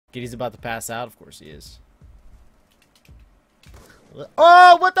He's about to pass out. Of course he is.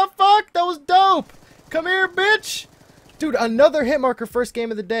 Oh, what the fuck? That was dope. Come here, bitch. Dude, another hit marker first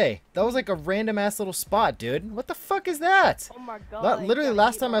game of the day. That was like a random ass little spot, dude. What the fuck is that? Oh my god. Literally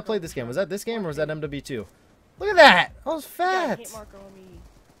last time I played this game. Was that this game or was that MW2? Look at that. That was fat.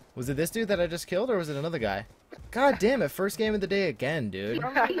 Was it this dude that I just killed or was it another guy? God damn it. First game of the day again, dude.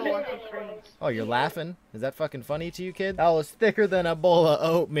 Oh, you're laughing? Is that fucking funny to you, kid? That was thicker than a bowl of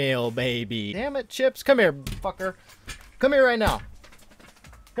oatmeal, baby. Damn it, Chips. Come here, fucker. Come here right now.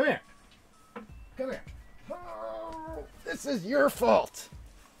 Come here. Come here. Oh, this is your fault.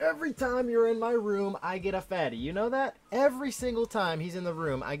 Every time you're in my room, I get a fatty. You know that? Every single time he's in the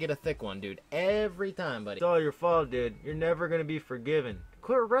room, I get a thick one, dude. Every time, buddy. It's all your fault, dude. You're never gonna be forgiven.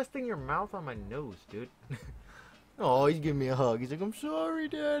 Quit resting your mouth on my nose, dude. Oh, he's giving me a hug. He's like, I'm sorry,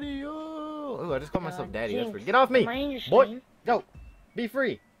 daddy. Oh, ooh, I just called myself daddy. That's weird. Get off me. Boy, go. Be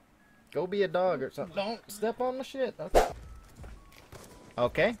free. Go be a dog or something. Don't step on the shit. Okay.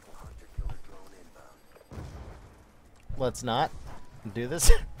 Okay. Let's not do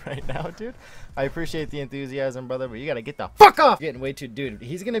this right now, dude. I appreciate the enthusiasm, brother, but you gotta get the fuck off. You're getting way too, dude.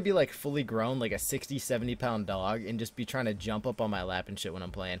 He's gonna be like fully grown, like a 60-70 pound dog, and just be trying to jump up on my lap and shit when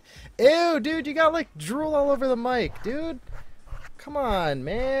I'm playing. Ew, dude, you got like drool all over the mic, dude. Come on,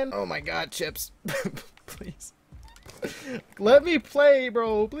 man. Oh my god, Chips. Please. Let me play,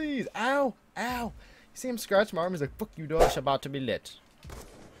 bro, please. Ow, ow. You see him scratch my arm? He's like, fuck you, dog. It's about to be lit.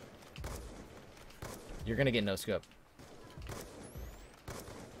 You're gonna get no scope.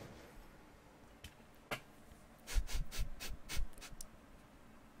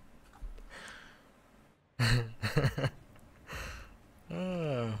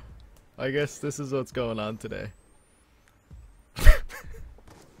 I guess this is what's going on today.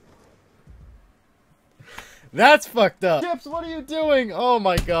 That's fucked up. Chips, what are you doing? Oh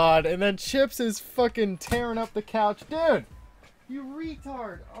my god. And then Chips is fucking tearing up the couch. Dude, you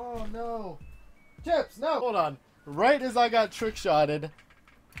retard. Oh no. Chips, no. Hold on. Right as I got trick shotted,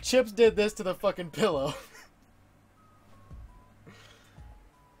 Chips did this to the fucking pillow.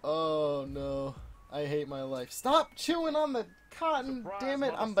 Oh no. I hate my life. Stop chewing on the cotton. Damn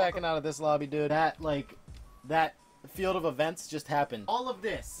it. I'm backing out of this lobby, dude. That field of events just happened. All of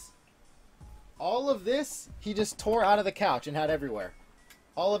this, he just tore out of the couch and had everywhere.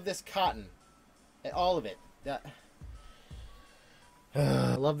 All of this cotton. All of it.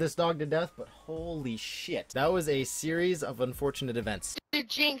 I love this dog to death, but holy shit. That was a series of unfortunate events. Dude,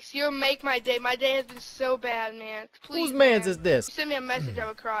 Jinx, you'll make my day. My day has been so bad, man. Please, whose man's is this? Send me a message, I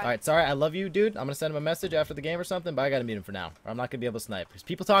would cry. Alright, sorry, I love you, dude. I'm gonna send him a message after the game or something, but I gotta mute him for now. Or I'm not gonna be able to snipe. There's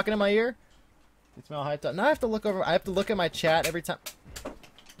people talking in my ear. You smell high top. Now I have to look over. I have to look at my chat every time.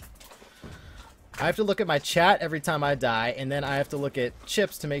 I have to look at my chat every time I die, and then I have to look at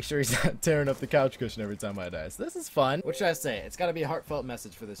Chips to make sure he's not tearing up the couch cushion every time I die. So this is fun. What should I say? It's gotta be a heartfelt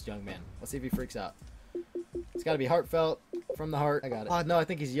message for this young man. Let's see if he freaks out. It's gotta be heartfelt, from the heart. I got it. Oh, no, I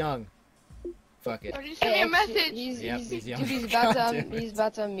think he's young. Fuck it. Oh, just send me a message. He's young. Dude, he's about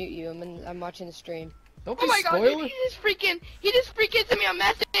to unmute you. I'm watching the stream. Don't be oh my god, spoiler. dude, he just freaking sent me a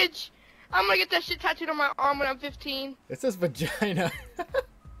message. I'm gonna get that shit tattooed on my arm when I'm 15. It says vagina.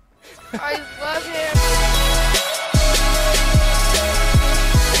 I love him.